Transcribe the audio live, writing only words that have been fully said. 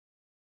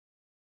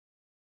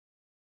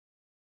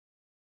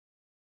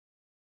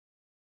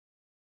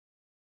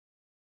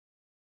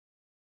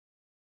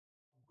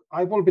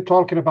I will be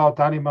talking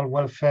about animal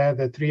welfare,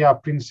 the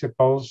 3R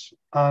principles,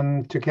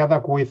 and together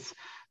with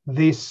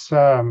these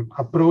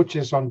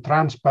approaches on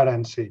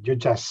transparency you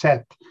just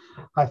said,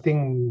 I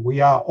think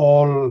we are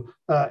all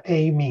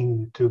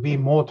aiming to be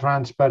more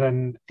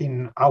transparent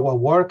in our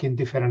work in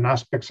different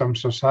aspects of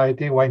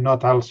society. Why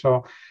not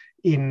also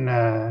in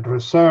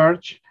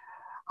research?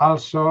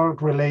 Also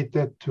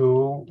related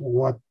to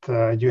what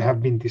you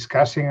have been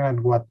discussing and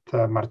what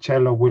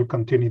Marcello will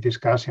continue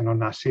discussing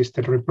on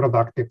assisted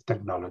reproductive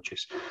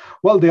technologies.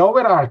 Well, the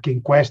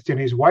overarching question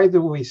is, why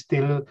do we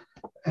still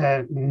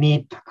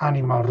need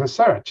animal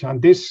research?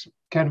 And this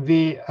can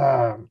be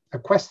a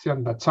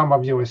question that some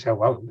of you will say,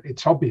 well,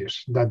 it's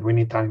obvious that we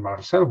need animal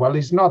research. Well,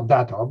 it's not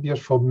that obvious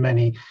for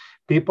many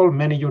people.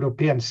 Many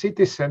European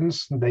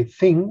citizens, they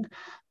think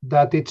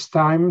that it's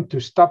time to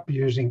stop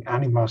using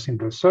animals in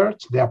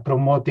research. They are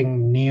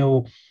promoting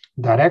new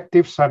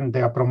directives and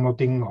they are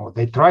promoting, or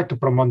they try to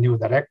promote new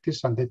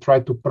directives and they try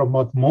to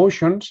promote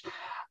motions.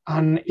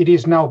 And it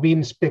is now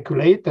being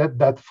speculated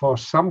that for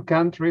some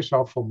countries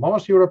or for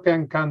most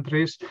European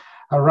countries,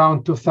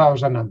 around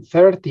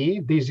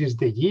 2030, this is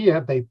the year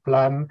they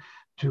plan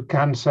to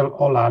cancel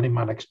all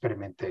animal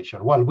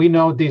experimentation. Well, we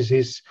know this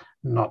is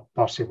not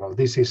possible.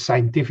 This is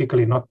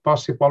scientifically not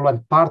possible.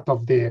 And part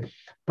of the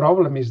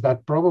problem is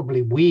that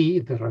probably we,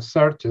 the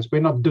researchers,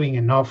 we're not doing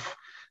enough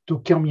to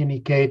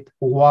communicate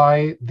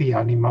why the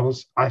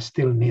animals are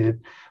still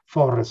needed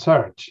for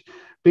research.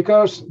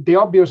 Because the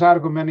obvious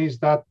argument is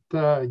that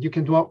you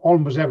can do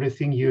almost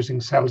everything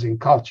using cells in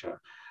culture,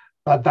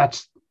 but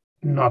that's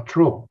not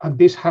true. And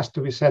this has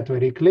to be said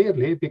very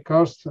clearly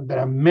because there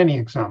are many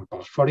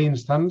examples. For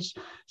instance,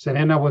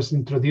 Serena was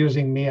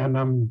introducing me and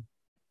I'm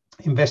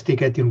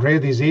investigating rare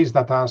disease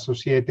that are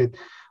associated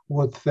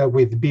with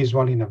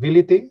visual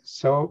inability,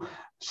 so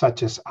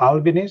such as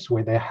albinism,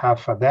 where they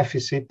have a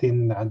deficit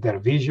in their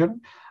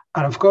vision.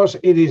 And of course,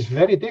 it is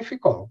very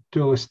difficult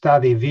to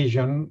study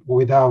vision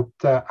without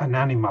an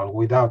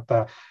animal,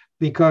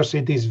 because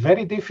it is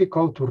very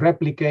difficult to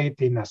replicate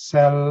in a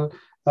cell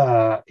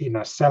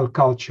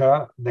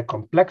culture the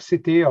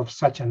complexity of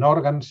such an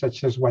organ,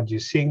 such as what you're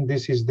seeing.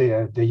 This is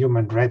the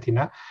human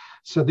retina.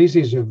 So this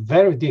is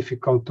very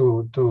difficult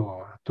to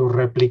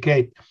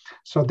replicate.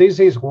 So this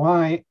is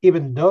why,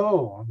 even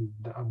though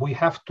we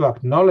have to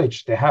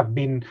acknowledge there have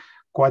been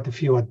quite a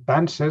few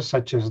advances,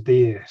 such as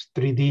the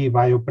 3D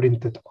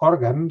bioprinted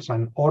organs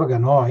and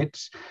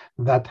organoids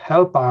that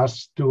help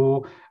us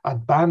to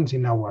advance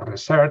in our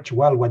research.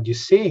 Well, what you're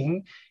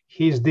seeing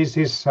is this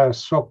is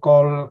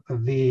so-called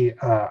the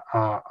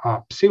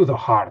pseudo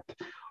heart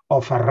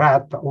of a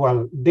rat.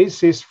 Well,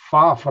 this is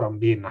far from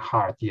being a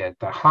heart yet.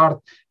 A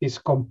heart is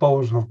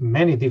composed of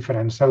many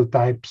different cell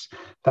types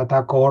that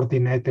are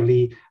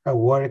coordinatedly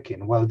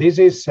working. Well, this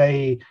is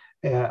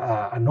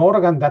an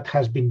organ that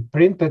has been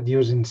printed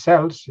using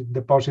cells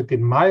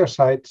deposited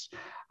myocytes,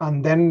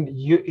 and then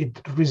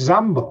it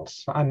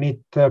resembles and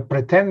it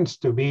pretends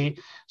to be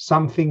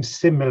something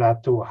similar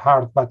to a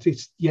heart, but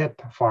it's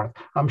yet far.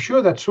 I'm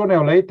sure that sooner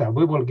or later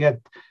we will get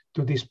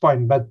to this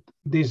point, but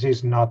this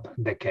is not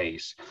the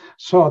case.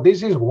 So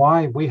this is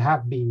why we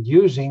have been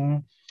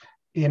using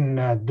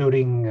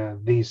during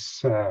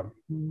these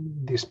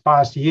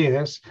past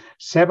years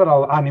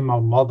several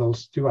animal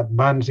models to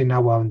advance in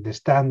our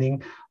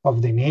understanding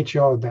of the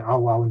nature of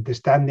our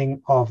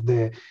understanding of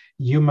the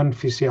human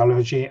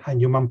physiology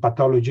and human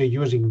pathology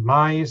using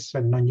mice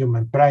and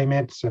non-human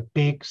primates,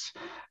 pigs,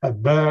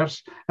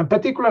 birds, and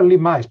particularly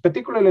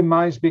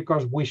mice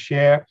because we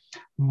share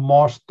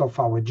most of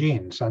our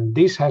genes. And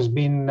this has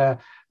been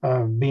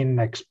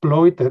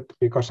exploited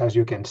because, as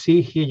you can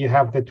see here, you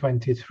have the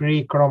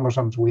 23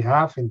 chromosomes we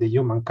have in the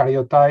human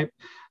karyotype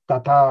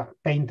that are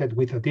painted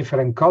with a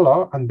different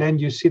color. And then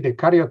you see the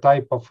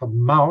karyotype of a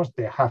mouse,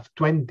 they have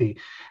 20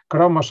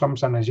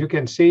 chromosomes. And as you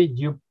can see,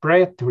 you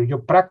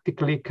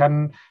practically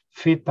can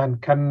fit and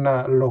can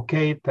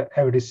locate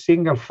every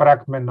single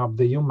fragment of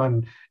the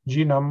human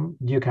genome.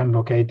 You can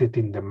locate it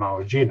in the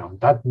mouse genome.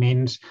 That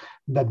means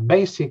that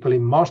basically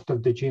most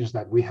of the genes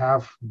that we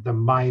have, the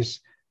mice,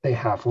 they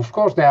have. Of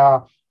course, there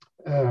are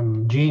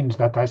genes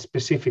that are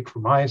specific for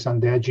mice,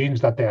 and there are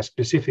genes that are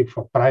specific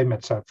for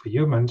primates and for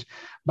humans.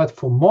 But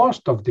for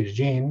most of these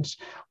genes,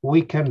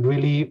 we can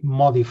really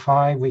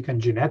modify, we can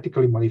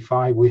genetically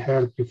modify. We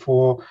heard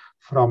before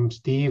from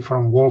Steve,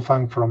 from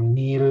Wolfgang, from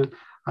Neil,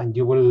 and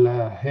you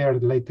will hear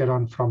later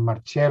on from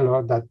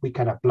Marcello that we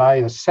can apply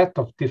a set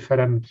of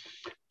different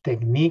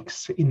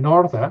techniques in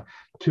order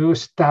to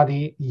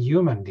study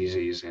human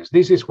diseases.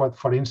 This is what,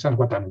 for instance,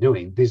 what I'm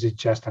doing. This is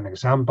just an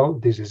example.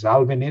 This is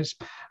albinism,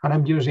 and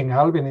I'm using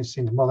albinism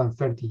since more than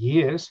 30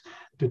 years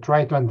to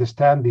try to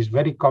understand this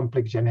very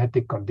complex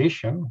genetic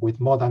condition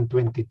with more than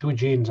 22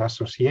 genes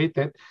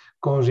associated,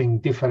 causing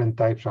different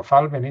types of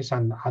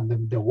albinism,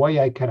 and the way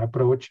I can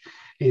approach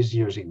is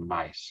using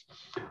mice.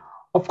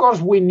 Of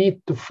course, we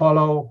need to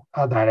follow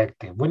a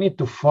directive. We need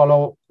to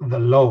follow the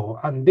law.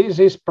 And this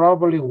is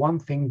probably one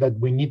thing that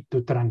we need to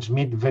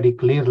transmit very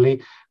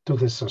clearly to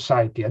the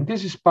society. And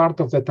this is part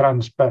of the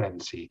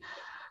transparency.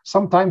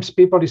 sometimes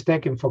people is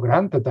taken for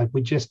granted that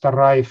we just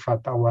arrive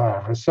at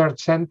our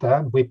research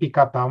center, we pick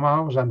up our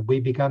mouse and we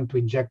begin to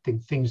injecting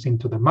things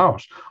into the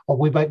mouse, or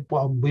we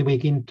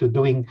begin to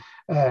doing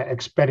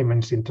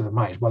experiments into the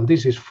mice. Well,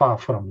 this is far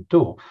from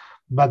true.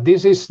 But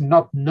this is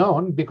not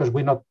known because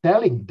we're not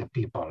telling the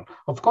people.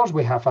 Of course,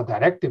 we have a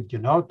directive,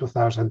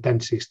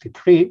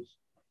 2010-63,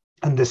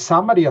 and the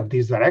summary of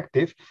this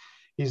directive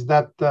is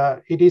that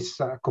it is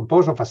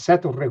composed of a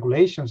set of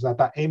regulations that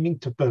are aiming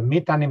to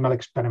permit animal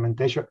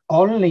experimentation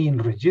only in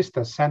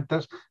registered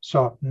centers,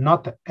 so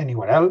not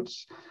anywhere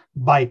else,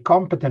 by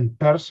competent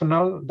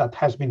personnel that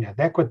has been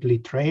adequately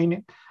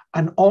trained,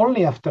 and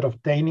only after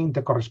obtaining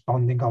the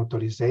corresponding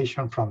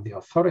authorization from the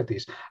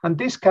authorities. And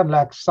this can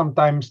last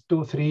sometimes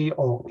 2, 3,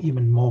 or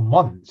even more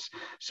months.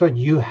 So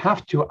you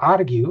have to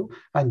argue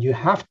and you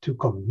have to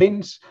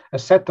convince a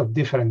set of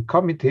different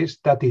committees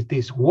that it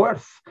is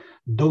worth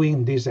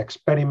doing this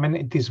experiment,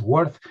 it is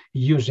worth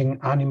using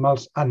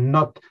animals and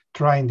not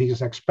trying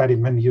this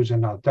experiment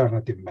using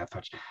alternative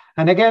methods.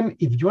 And again,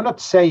 if you're not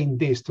saying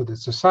this to the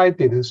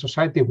society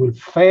will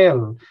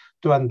fail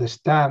to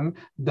understand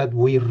that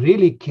we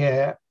really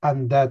care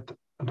and that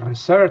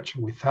research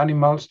with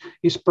animals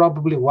is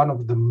probably one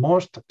of the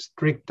most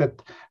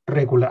stricted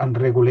and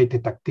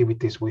regulated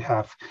activities we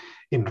have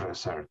in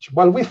research.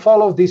 Well, we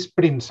follow these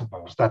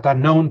principles that are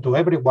known to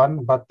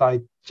everyone, but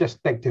I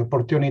just take the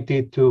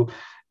opportunity to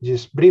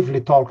just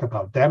briefly talk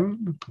about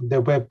them. They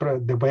were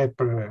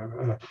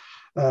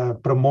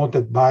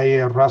promoted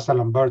by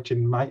Russell and Birch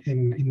in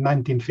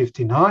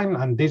 1959,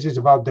 and this is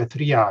about the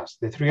 3 R's.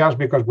 The 3 R's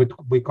because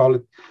we call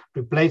it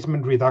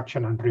replacement,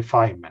 reduction, and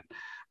refinement.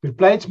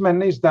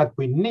 Replacement is that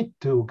we need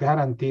to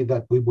guarantee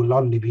that we will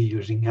only be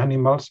using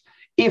animals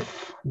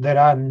if there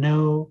are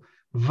no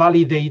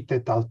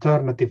validated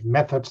alternative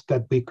methods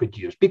that we could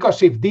use.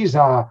 Because if these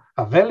are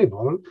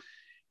available,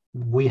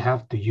 we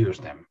have to use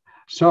them.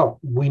 So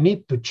we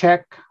need to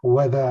check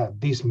whether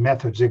these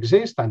methods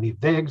exist, and if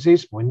they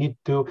exist, we need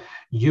to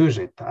use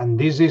it. And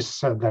this is,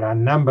 there are a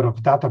number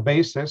of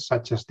databases,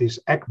 such as this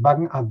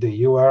ECBAN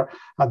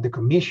at the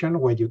Commission,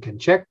 where you can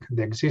check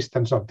the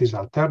existence of these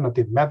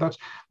alternative methods,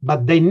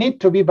 but they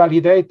need to be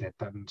validated.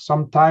 And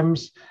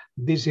sometimes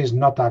this is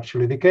not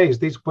actually the case.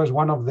 This was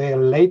one of the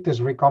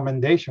latest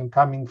recommendations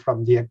coming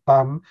from the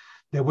ECBAN.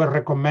 They were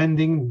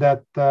recommending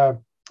that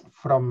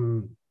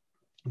from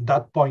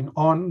that point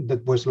on,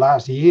 that was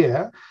last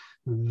year,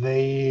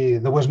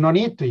 there was no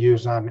need to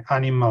use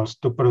animals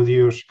to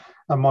produce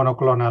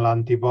monoclonal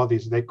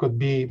antibodies. They could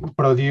be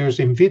produced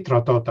in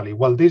vitro totally.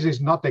 Well, this is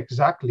not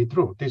exactly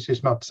true. This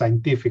is not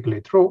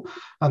scientifically true.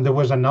 And there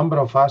was a number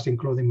of us,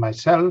 including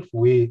myself,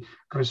 we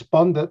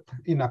responded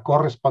in a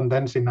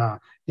correspondence in a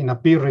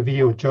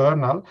peer-reviewed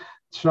journal,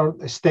 so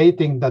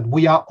stating that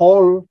we are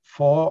all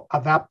for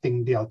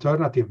adapting the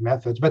alternative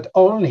methods, but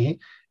only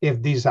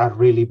if these are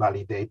really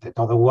validated.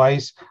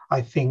 Otherwise,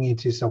 I think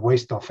it is a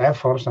waste of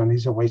efforts and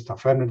it's a waste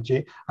of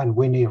energy, and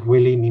we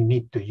really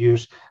need to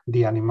use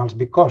the animals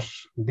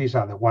because these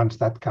are the ones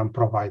that can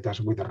provide us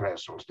with the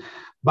results.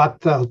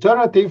 But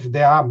alternative,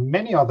 there are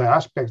many other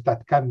aspects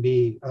that can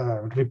be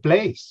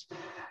replaced.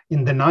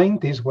 In the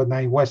 90s, when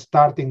I was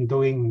starting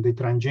doing the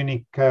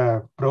transgenic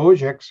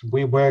projects,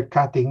 we were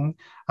cutting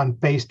and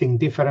pasting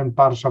different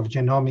parts of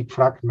genomic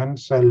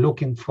fragments,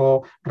 looking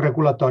for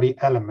regulatory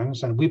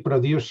elements. And we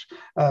produced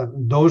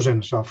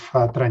dozens of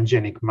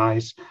transgenic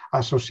mice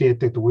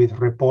associated with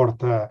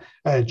report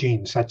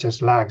genes, such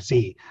as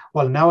LAG-Z.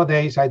 Well,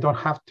 nowadays, I don't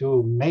have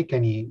to make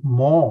any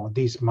more of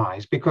these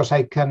mice because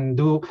I can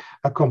do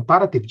a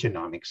comparative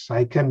genomics.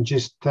 I can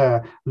just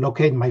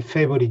locate my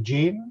favorite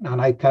gene,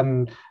 and I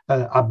can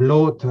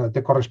upload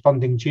the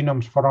corresponding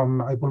genomes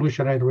from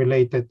evolutionary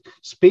related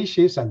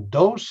species, and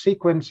those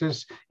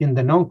sequences in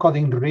the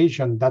non-coding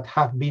region that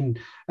have been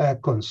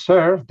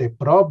conserved, they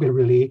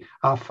probably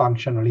are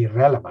functionally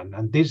relevant.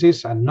 And this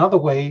is another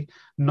way,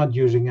 not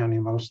using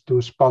animals,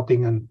 to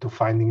spotting and to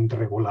finding the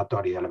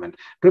regulatory element.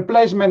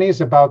 Replacement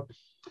is about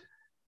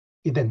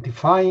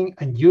identifying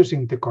and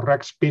using the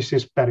correct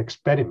species per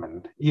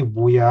experiment. If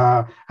we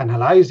are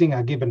analyzing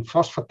a given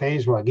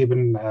phosphatase or a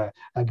given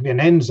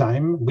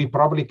enzyme, we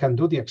probably can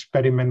do the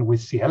experiment with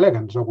C.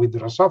 elegans or with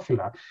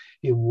Drosophila.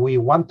 If we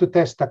want to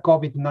test a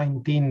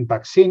COVID-19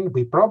 vaccine,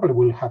 we probably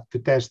will have to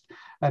test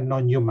a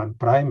non-human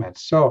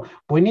primates. So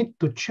we need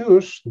to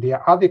choose the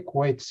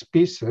adequate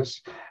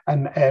species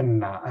and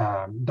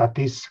that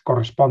is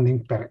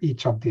corresponding per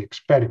each of the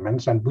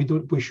experiments. And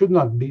we should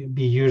not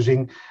be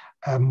using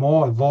a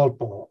more evolved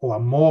or a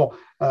more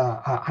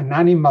an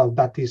animal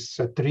that is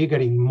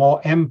triggering more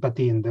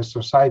empathy in the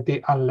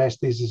society unless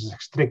this is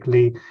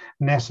strictly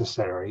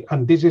necessary.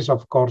 And this is,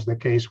 of course, the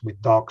case with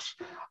dogs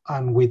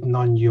and with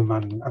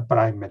non-human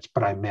primates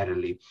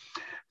primarily.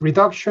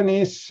 Reduction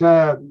is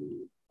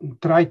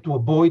try to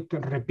avoid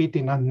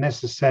repeating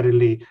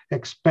unnecessarily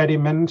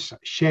experiments,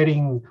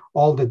 sharing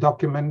all the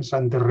documents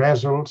and the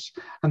results,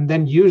 and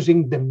then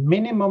using the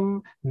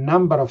minimum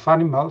number of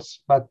animals.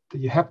 But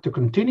you have to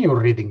continue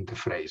reading the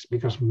phrase,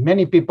 because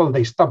many people,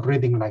 they stop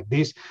reading like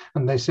this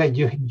and they say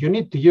you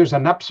need to use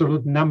an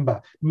absolute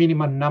number,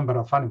 minimum number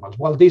of animals.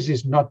 Well, this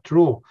is not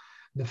true.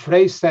 The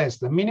phrase says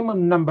the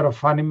minimum number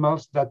of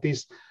animals that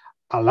is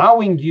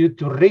allowing you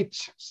to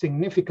reach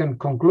significant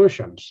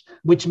conclusions,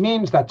 which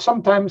means that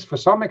sometimes for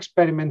some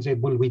experiments it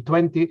will be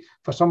 20,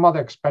 for some other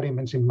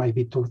experiments it might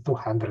be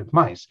 200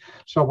 mice.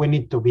 So we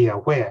need to be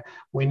aware.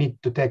 We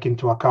need to take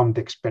into account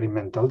the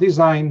experimental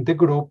design, the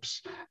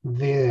groups,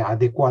 the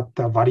adequate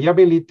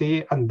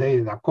variability, and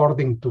then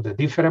according to the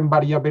different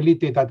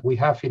variability that we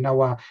have in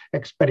our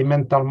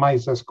experimental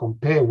mice as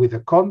compared with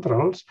the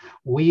controls,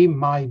 we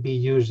might be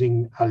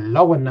using a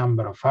lower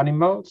number of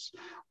animals.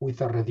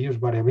 With a reduced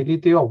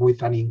variability or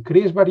with an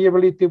increased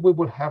variability, we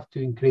will have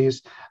to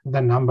increase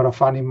the number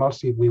of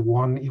animals if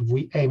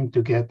we aim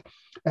to get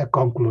a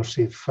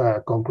conclusive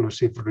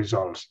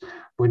results.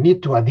 We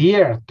need to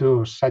adhere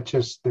to such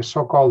as the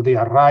so-called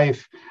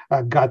ARRIVE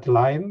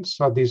guidelines.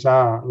 So these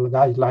are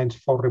guidelines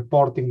for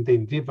reporting the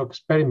in vivo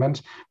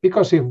experiments,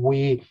 because if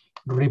we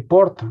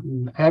report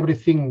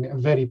everything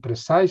very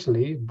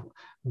precisely,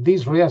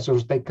 these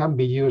results, they can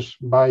be used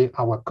by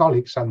our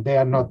colleagues, and they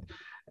are not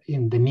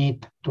in the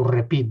need to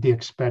repeat the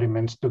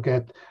experiments to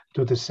get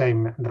to the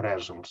same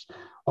results.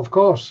 Of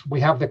course, we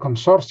have the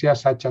consortia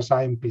such as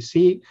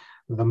IMPC,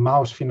 the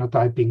mouse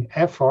phenotyping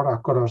effort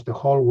across the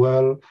whole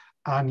world,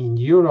 and in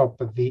Europe,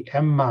 the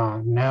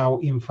EMMA, now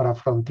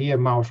Infra-Frontier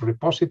Mouse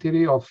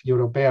Repository of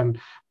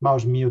European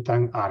Mouse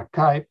Mutant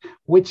Archive,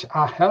 which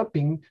are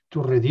helping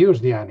to reduce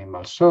the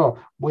animals. So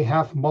we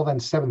have more than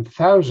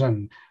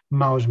 7,000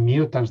 mouse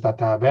mutants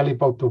that are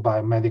available to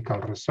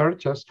biomedical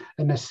researchers,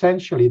 and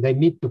essentially they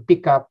need to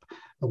pick up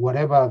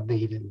whatever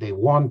they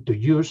want to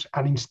use,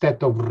 and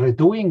instead of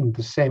redoing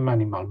the same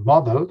animal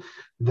model,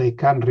 they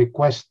can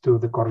request to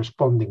the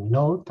corresponding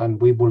node,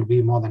 and we will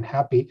be more than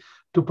happy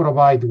to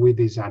provide with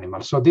these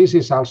animals. So this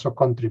is also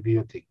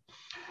contributing.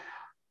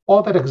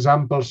 Other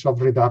examples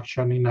of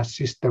reduction in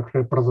assisted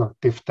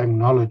reproductive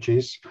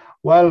technologies.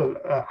 Well,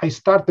 I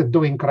started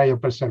doing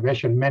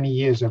cryopreservation many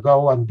years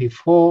ago, and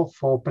before,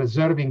 for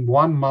preserving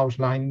one mouse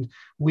line,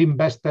 we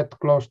invested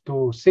close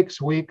to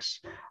 6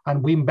 weeks,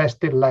 and we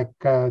invested like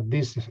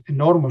this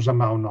enormous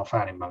amount of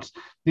animals.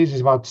 This is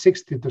about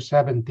 60 to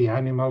 70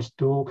 animals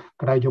to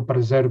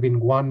cryopreserve in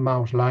one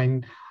mouse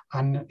line,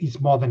 and it's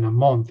more than a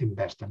month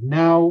invested.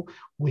 Now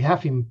we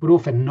have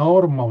improved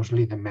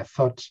enormously the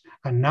methods,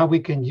 and now we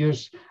can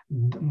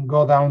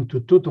go down to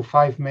 2 to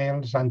 5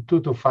 males and 2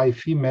 to 5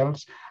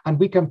 females, and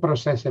we can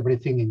process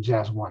everything in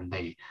just 1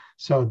 day.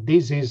 So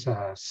this is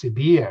a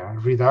severe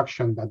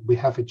reduction that we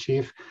have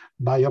achieved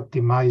by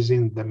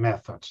optimizing the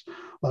methods.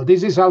 Well,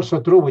 this is also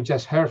true. We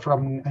just heard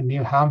from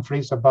Neil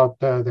Humphreys about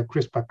the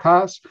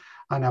CRISPR-Cas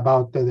and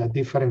about the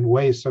different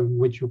ways in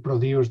which you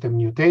produce the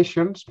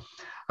mutations.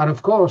 And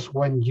of course,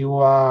 when you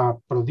are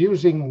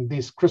producing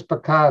these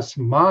CRISPR-Cas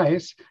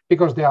mice,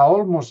 because they are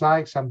all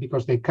mosaics and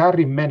because they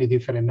carry many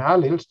different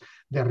alleles,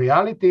 the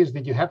reality is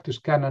that you have to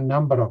scan a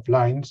number of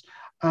lines.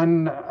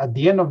 And at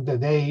the end of the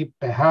day,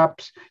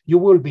 perhaps you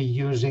will be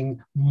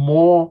using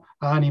more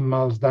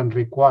animals than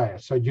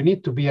required. So you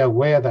need to be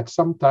aware that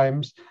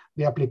sometimes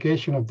the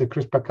application of the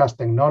CRISPR-Cas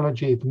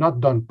technology, if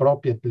not done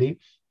appropriately,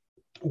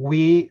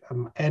 we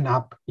end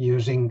up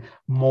using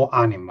more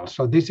animals.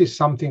 So this is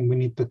something we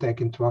need to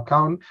take into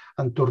account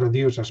and to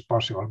reduce as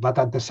possible. But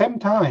at the same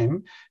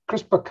time,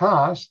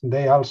 CRISPR-Cas,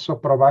 they also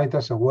provide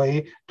us a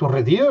way to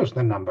reduce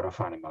the number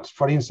of animals.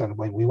 For instance,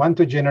 when we want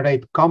to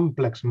generate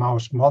complex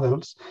mouse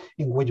models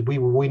in which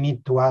we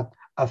need to add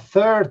a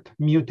third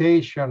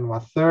mutation or a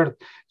third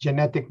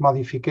genetic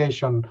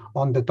modification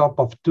on the top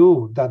of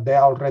 2 that they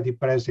are already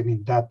present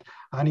in that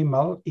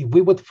animal, if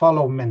we would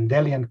follow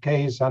Mendelian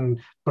case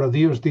and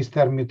produce this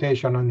third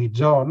mutation on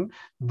its own,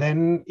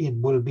 then it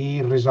will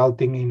be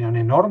resulting in an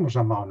enormous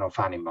amount of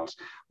animals.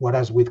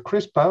 Whereas with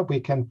CRISPR, we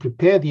can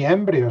prepare the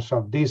embryos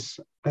of this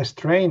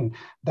strain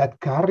that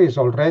carries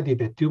already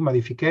the 2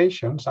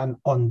 modifications, and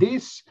on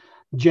this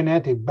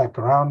genetic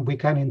background, we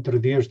can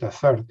introduce the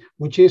third,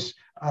 which is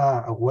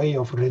a way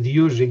of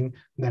reducing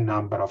the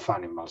number of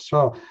animals.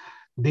 So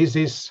this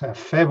is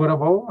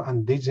favorable,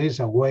 and this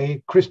is a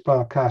way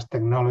CRISPR-Cas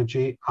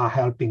technology are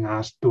helping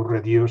us to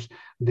reduce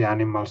the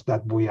animals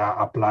that we are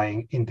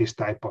applying in this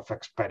type of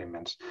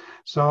experiments.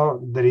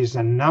 So there is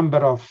a number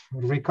of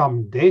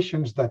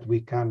recommendations that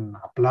we can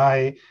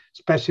apply,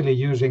 especially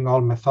using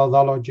all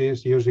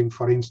methodologies, using,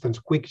 for instance,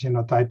 quick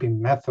genotyping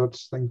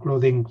methods,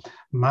 including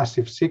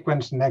massive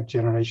sequence, next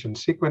generation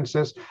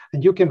sequences.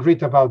 And you can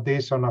read about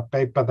this on a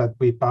paper that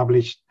we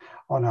published,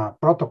 on a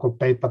protocol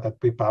paper that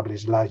we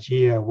published last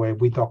year, where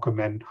we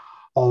document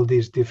all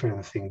these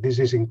different things. This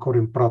is in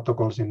current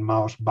protocols in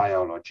mouse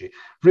biology.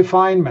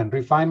 Refinement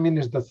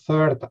is the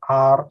third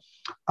R,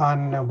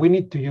 and we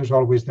need to use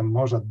always the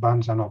most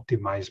advanced and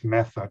optimized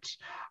methods.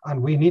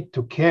 And we need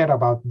to care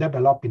about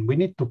developing, we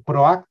need to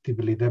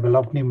proactively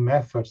develop new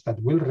methods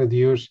that will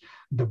reduce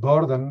the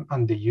burden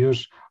and the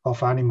use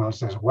of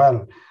animals as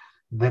well.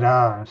 There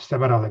are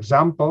several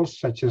examples,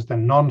 such as the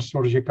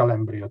non-surgical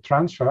embryo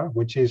transfer,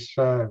 which is,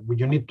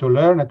 you need to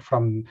learn it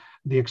from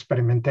the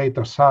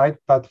experimentator side,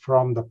 but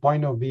from the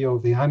point of view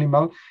of the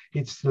animal,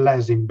 it's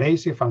less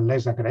invasive and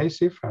less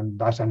aggressive and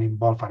doesn't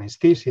involve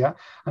anesthesia.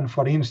 And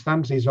for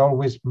instance, it's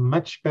always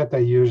much better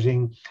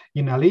using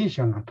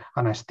inhalation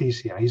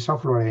anesthesia,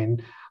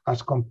 isoflurane,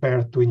 as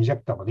compared to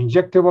injectable.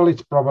 Injectable,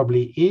 it's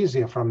probably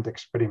easier from the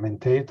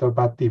experimentator,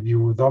 but if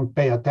you don't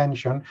pay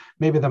attention,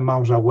 maybe the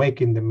mouse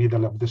awake in the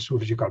middle of the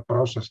surgical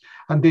process,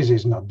 and this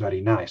is not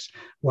very nice.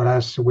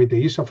 Whereas with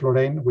the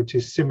isoflurane, which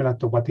is similar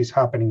to what is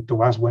happening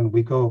to us when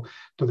we go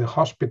to the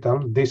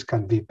hospital, this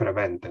can be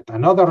prevented.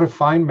 Another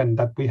refinement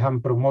that we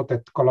have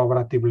promoted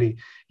collaboratively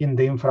in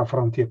the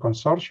Infrafrontier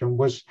Consortium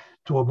was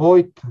to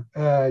avoid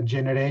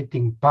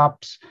generating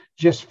PAPs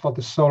just for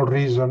the sole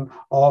reason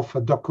of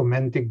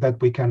documenting that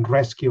we can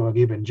rescue a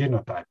given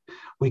genotype.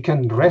 We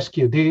can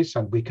rescue this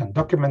and we can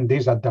document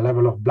this at the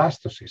level of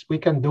blastocysts. We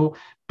can do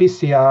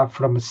PCR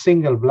from a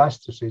single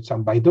blastocyst,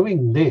 and by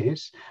doing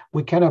this,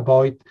 we can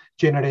avoid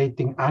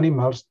generating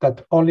animals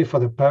that only for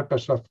the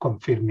purpose of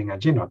confirming a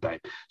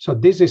genotype. So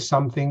this is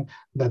something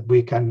that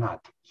we can add.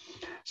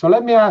 So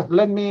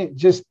let me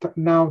just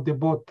now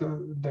devote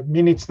the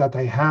minutes that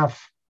I have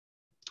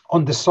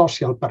on the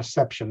social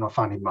perception of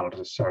animal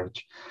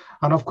research.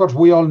 And of course,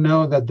 we all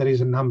know that there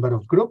is a number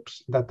of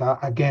groups that are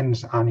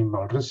against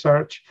animal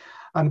research,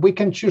 and we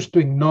can choose to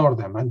ignore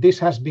them. And this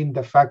has been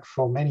the fact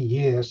for many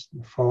years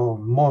for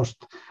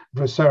most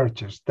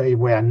researchers. They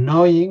were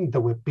annoying,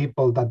 there were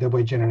people that they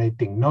were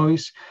generating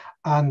noise,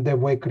 and they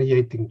were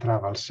creating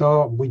trouble.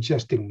 So we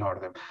just ignore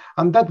them.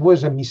 And that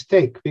was a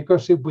mistake,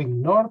 because if we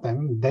ignore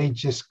them, they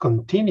just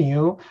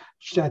continue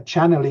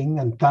channeling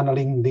and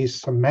tunneling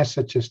these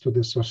messages to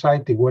the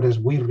society, whereas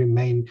we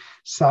remain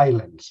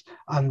silent.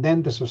 And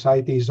then the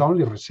society is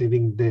only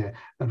receiving the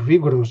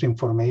rigorous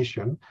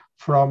information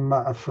from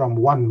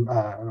one,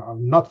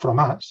 not from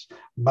us,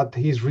 but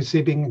he's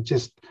receiving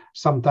just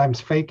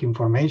sometimes fake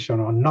information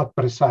or not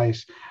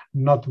precise,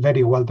 not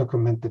very well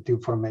documented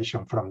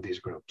information from these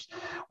groups.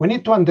 We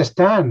need to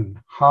understand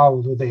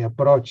how do they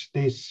approach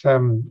these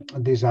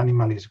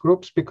animalist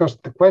groups, because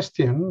the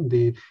question,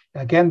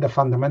 again, the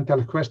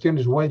fundamental question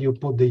is where you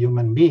put the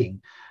human being.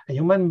 A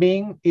human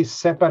being is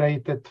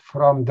separated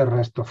from the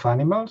rest of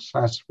animals,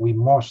 as we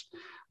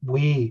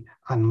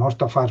and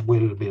most of us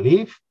will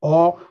believe,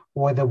 or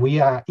whether we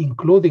are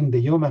including the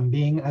human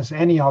being as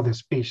any other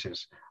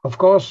species. Of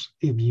course,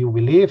 if you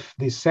believe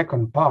this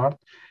second part,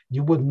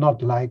 you would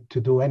not like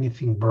to do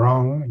anything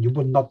wrong. You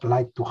would not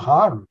like to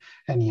harm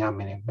any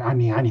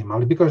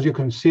animal, because you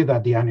consider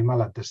the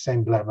animal at the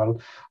same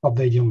level of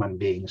the human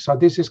being. So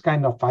this is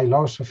kind of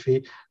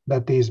philosophy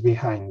that is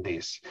behind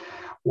this.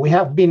 We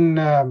have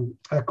been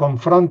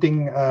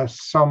confronting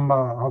some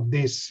of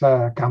these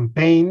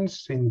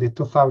campaigns in the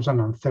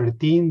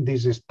 2013.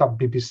 This is Stop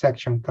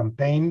Vivisection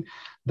campaign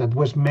that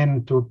was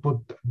meant to put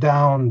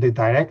down the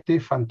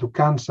directive and to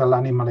cancel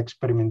animal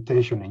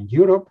experimentation in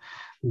Europe.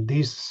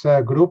 This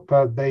group,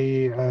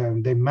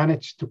 they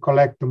managed to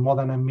collect more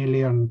than 1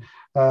 million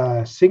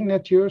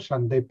signatures,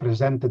 and they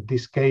presented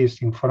this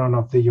case in front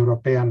of the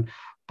European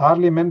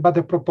Parliament, but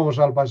the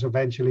proposal was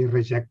eventually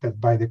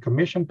rejected by the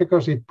Commission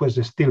because it was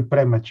still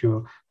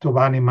premature to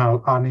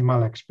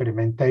animal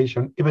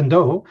experimentation, even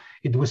though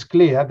it was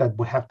clear that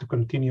we have to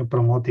continue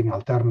promoting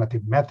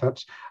alternative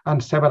methods,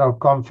 and several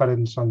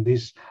conferences on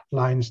these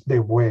lines, they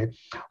were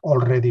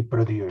already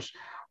produced.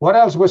 What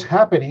else was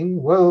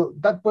happening? Well,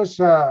 that was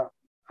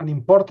an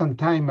important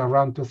time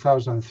around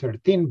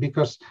 2013,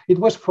 because it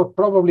was for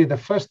probably the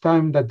first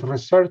time that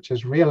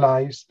researchers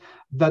realized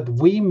that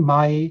we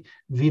might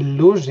be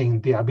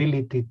losing the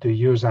ability to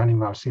use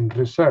animals in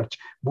research.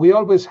 We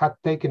always had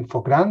taken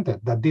for granted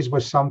that this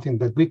was something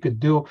that we could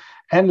do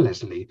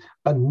endlessly,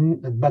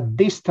 but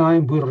this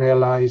time we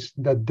realized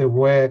that there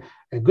were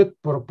a good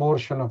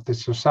proportion of the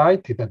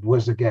society that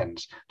was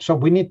against. So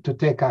we need to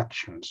take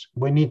actions.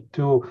 We need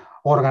to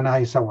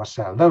organize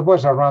ourselves. That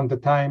was around the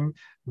time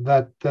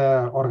that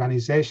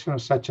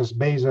organizations such as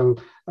Basel,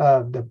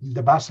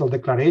 the Basel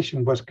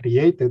Declaration was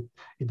created.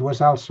 It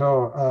was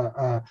also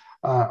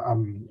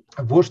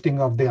a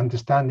boosting of the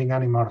understanding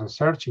animal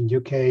research in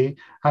UK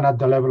and at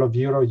the level of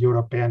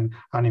European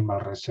animal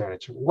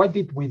research. What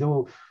did we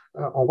do?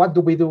 Or what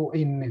do we do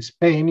in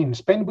Spain? In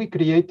Spain, we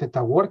created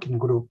a working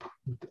group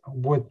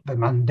with the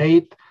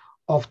mandate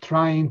of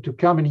trying to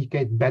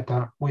communicate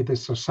better with the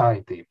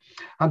society.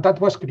 And that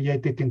was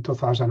created in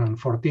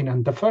 2014.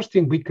 And the first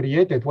thing we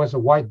created was a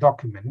white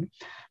document.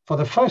 For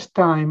the first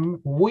time,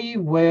 we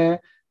were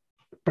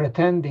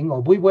pretending,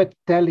 or we were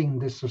telling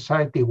the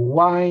society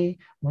why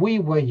we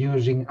were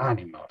using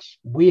animals.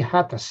 We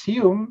had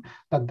assumed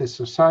that the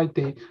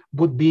society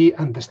would be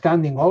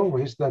understanding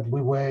always that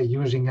we were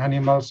using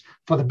animals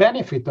for the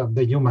benefit of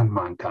the human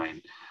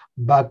mankind.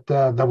 But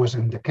that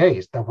wasn't the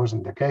case. That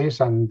wasn't the case.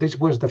 And this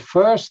was the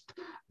first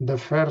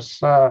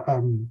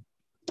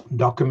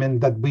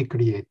document that we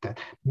created.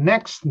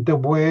 Next, there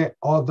were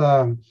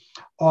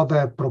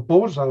other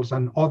proposals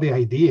and other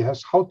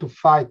ideas how to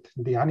fight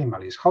the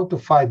animalists, how to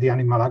fight the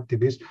animal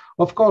activists,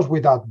 of course,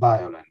 without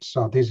violence.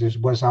 So this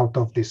was out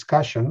of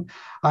discussion.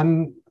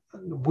 And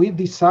we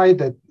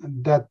decided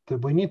that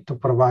we need to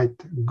provide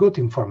good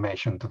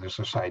information to the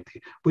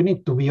society. We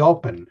need to be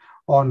open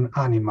on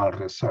animal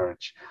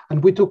research.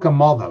 And we took a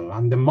model,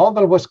 and the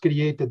model was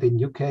created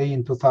in UK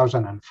in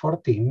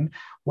 2014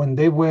 when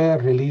they were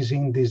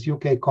releasing this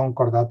UK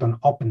Concordat on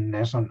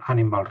openness on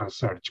animal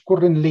research.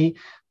 Currently,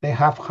 they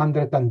have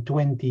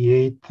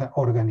 128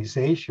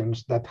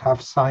 organizations that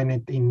have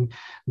signed in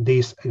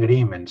this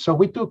agreement. So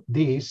we took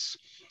this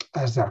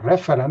as a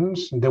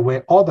reference. There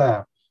were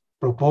other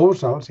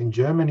proposals. In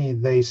Germany,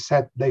 they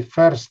said they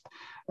first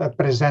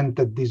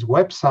presented this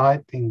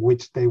website in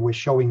which they were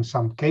showing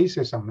some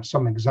cases and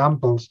some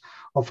examples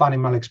of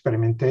animal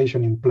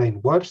experimentation in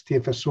plain words, die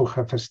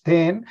Versuche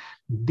verstehen.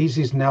 This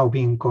is now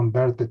being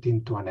converted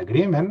into an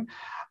agreement.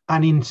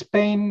 And in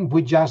Spain,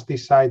 we just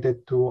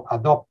decided to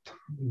adopt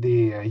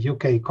the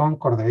UK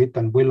Concordat,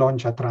 and we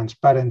launched a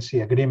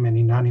transparency agreement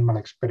in animal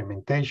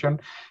experimentation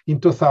in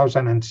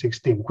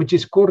 2016, which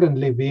is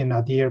currently being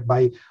adhered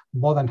by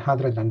more than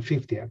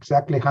 150,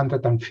 exactly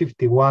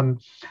 151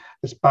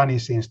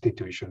 Spanish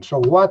institutions. So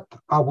what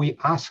are we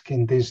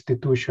asking the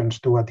institutions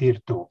to adhere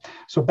to?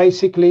 So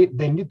basically,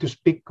 they need to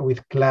speak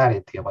with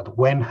clarity about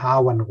when,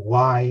 how, and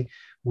why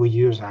we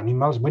use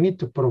animals. We need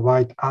to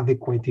provide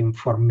adequate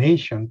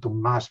information to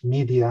mass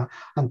media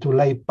and to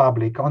lay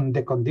public on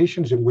the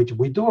conditions in which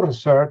we do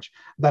research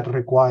that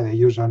require the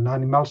use of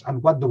animals,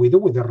 and what do we do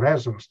with the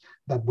results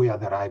that we are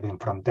deriving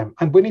from them.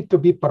 And we need to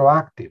be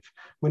proactive.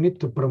 We need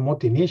to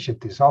promote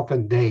initiatives,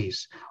 open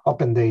days,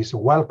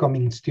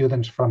 welcoming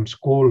students from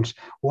schools,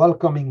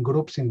 welcoming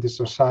groups in the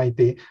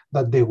society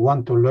that they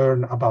want to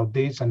learn about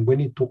this. And we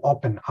need to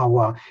open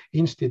our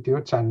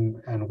institutes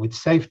and with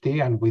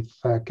safety and with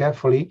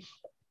carefully.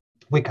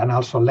 We can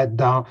also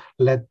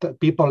let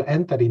people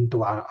enter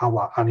into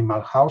our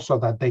animal house so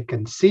that they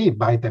can see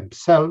by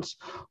themselves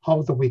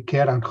how do we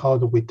care and how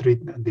do we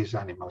treat these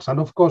animals. And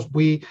of course,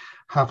 we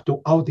have to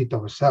audit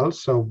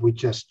ourselves. So we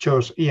just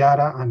chose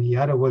IARA, and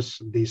IARA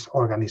was this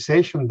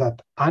organization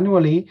that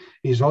annually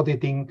is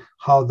auditing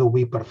how do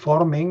we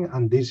performing.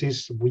 And this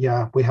is, we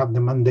have the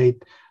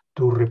mandate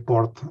to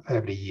report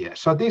every year.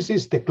 So this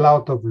is the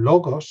cloud of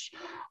logos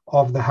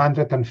of the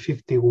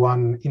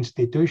 151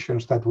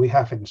 institutions that we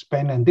have in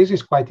Spain. And this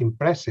is quite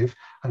impressive.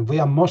 And we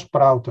are most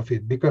proud of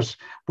it because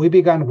we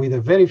began with a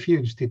very few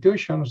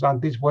institutions,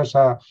 and this was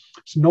a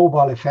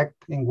snowball effect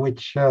in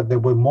which there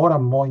were more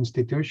and more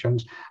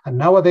institutions. And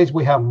nowadays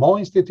we have more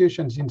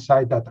institutions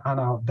inside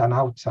than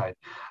outside.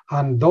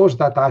 And those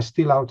that are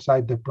still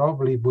outside, they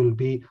probably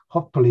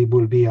hopefully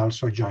will be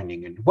also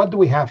joining in. What do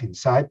we have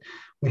inside?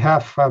 We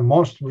have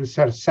most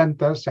research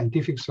centers,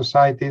 scientific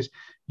societies,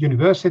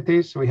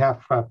 universities. We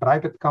have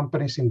private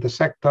companies in the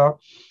sector,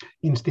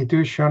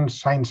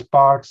 institutions, science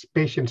parks,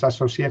 patients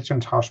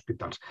associations,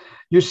 hospitals.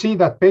 You see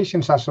that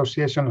patients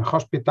associations and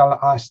hospitals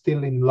are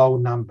still in low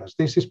numbers.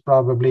 This is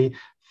probably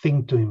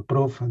thing to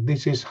improve.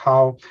 This is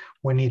how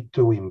we need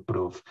to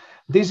improve.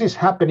 This is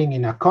happening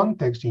in a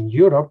context in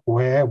Europe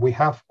where we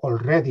have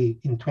already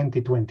in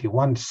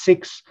 2021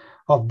 6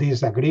 of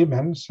these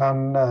agreements,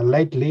 and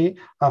lately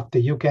after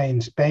UK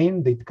and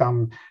Spain,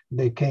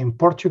 they came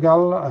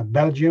Portugal,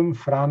 Belgium,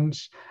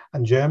 France,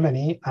 and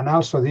Germany, and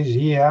also this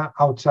year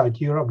outside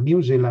Europe,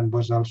 New Zealand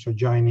was also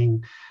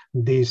joining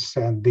this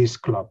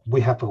club.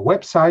 We have a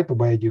website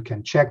where you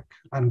can check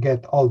and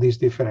get all this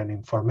different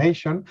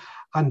information.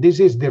 And this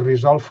is the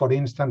result, for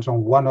instance,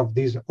 on one of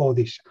these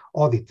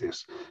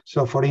auditors.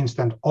 So for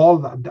instance,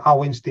 all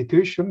our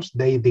institutions,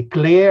 they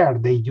declare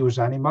they use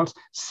animals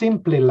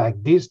simply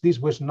like this. This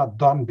was not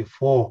done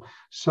before.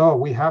 So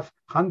we have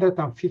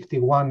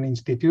 151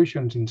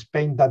 institutions in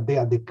Spain that they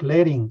are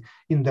declaring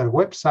in their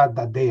website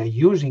that they are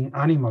using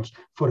animals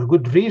for a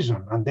good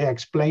reason, and they are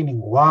explaining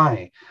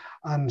why.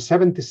 And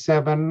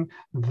 77,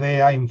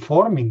 they are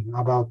informing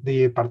about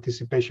the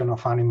participation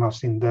of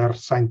animals in their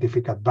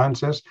scientific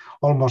advances.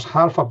 Almost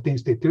half of the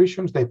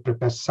institutions, they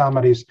prepare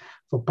summaries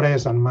for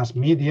press and mass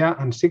media,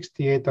 and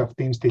 68 of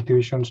the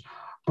institutions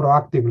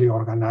proactively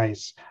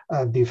organize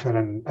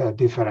different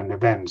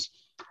events.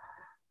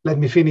 let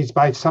me finish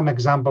by some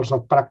examples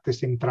of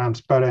practicing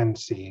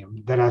transparency.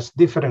 There are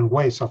different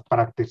ways of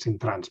practicing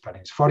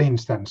transparency. For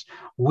instance,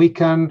 we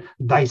can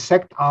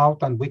dissect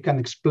out and we can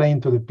explain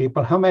to the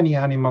people how many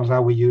animals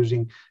are we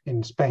using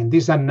in Spain.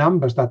 These are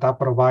numbers that are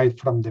provided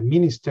from the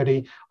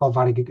Ministry of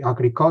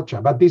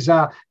Agriculture, but these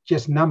are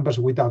just numbers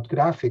without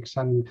graphics,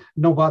 and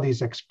nobody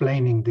is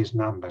explaining these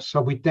numbers.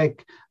 So we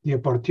take the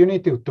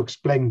opportunity to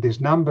explain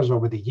these numbers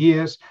over the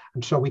years,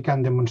 and so we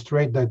can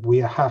demonstrate that we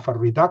have a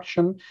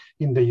reduction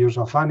in the use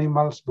of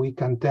animals. We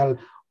can tell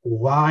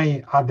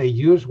why are they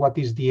used, what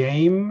is the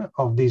aim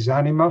of these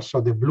animals.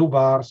 So the blue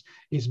bars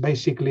is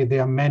basically they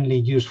are mainly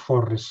used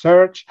for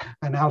research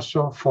and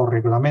also for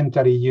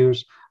regulatory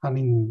use, and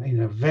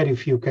in a very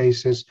few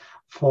cases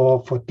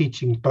for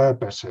teaching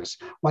purposes.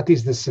 What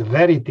is the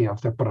severity of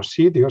the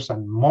procedures?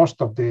 And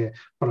most of the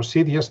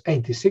procedures,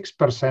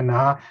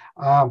 86%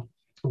 are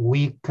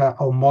weak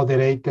or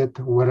moderated,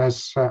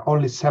 whereas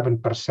only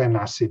 7%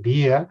 are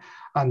severe.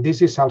 And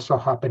this is also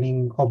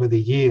happening over the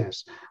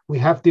years. We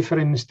have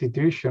different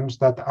institutions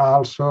that are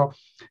also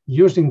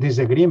using this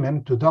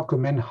agreement to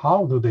document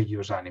how do they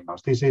use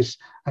animals. This is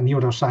a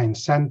neuroscience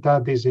center.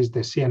 This is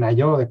the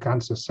CNIO, the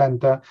Cancer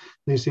Center.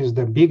 This is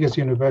the biggest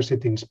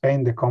university in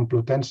Spain, the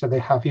Complutense. They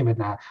have even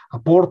a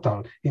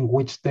portal in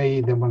which they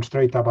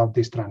demonstrate about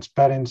this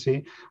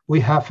transparency.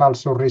 We have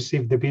also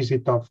received the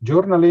visit of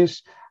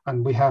journalists,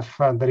 and we have,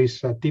 there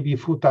is TV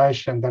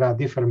footage, and there are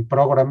different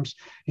programs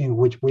in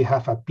which we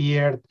have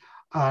appeared.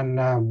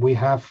 And we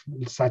have,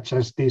 such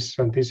as this,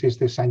 and this is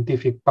the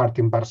scientific part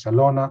in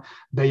Barcelona.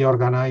 They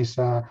organize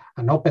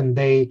an open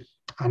day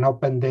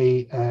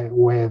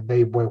where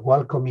they were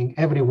welcoming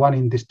everyone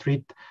in the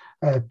street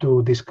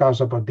to discuss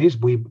about this.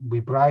 We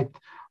write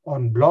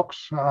on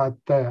blogs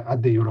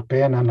at the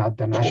European and at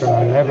the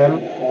national level.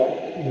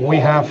 We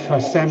have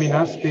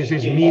seminars. This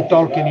is me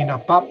talking in a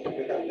pub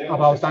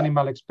about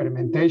animal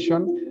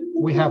experimentation.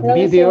 We have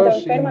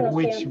videos in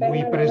which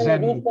we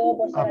present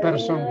a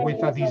person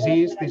with a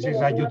disease. This is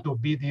a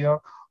YouTube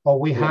video. Or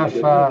we have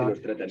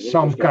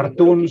some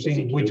cartoons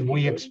in which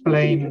we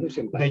explain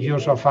the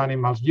use of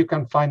animals. You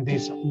can find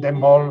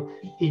them all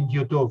in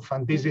YouTube.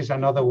 And this is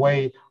another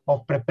way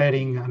of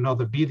preparing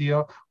another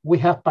video. We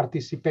have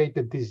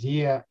participated this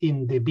year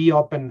in the Be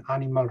Open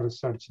Animal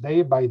Research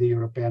Day by the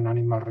European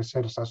Animal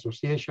Research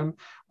Association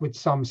with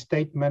some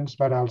statements,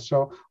 but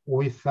also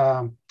with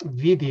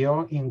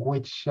video in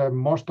which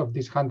most of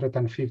these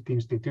 150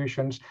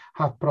 institutions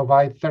have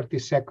provided 30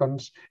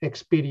 seconds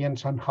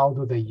experience on how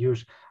do they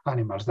use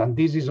animals. And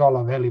this is all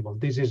available.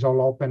 This is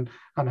all open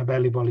and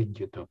available in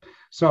YouTube.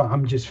 So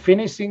I'm just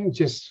finishing,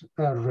 just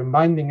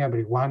reminding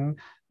everyone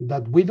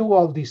that we do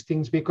all these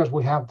things because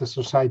we have the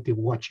society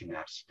watching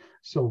us.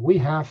 So we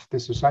have the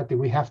society,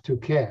 we have to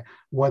care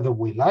whether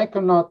we like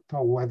or not,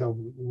 or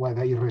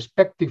whether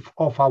irrespective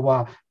of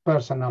our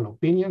personal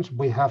opinions,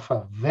 we have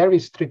very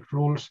strict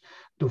rules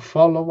to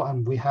follow,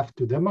 and we have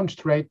to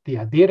demonstrate the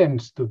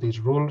adherence to these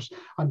rules,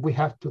 and we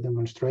have to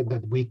demonstrate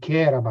that we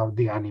care about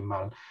the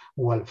animal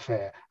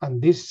welfare.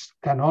 And this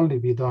can only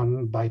be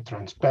done by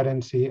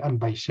transparency and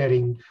by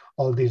sharing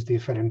all these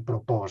different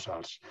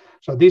proposals.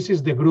 So this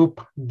is the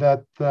group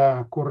that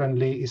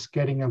currently is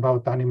caring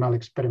about animal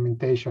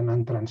experimentation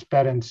and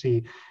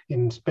transparency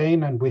in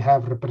Spain, and we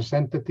have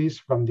representatives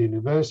from the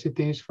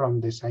universities,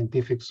 from the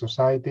scientific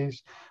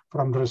societies,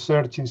 from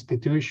research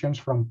institutions,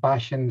 from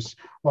patients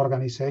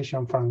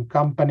organizations, from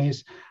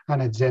companies,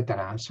 and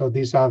etc. So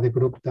these are the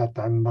group that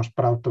I'm most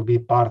proud to be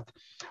part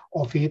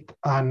of it.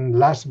 And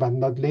last but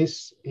not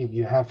least, if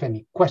you have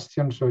any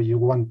questions or you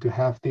want to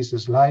have these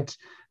slides,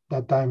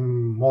 that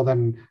I'm more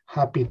than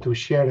happy to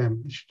share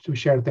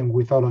them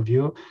with all of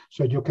you.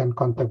 So you can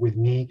contact with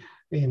me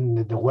in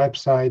the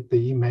website,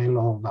 the email,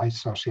 or by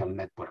social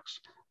networks.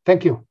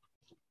 Thank you.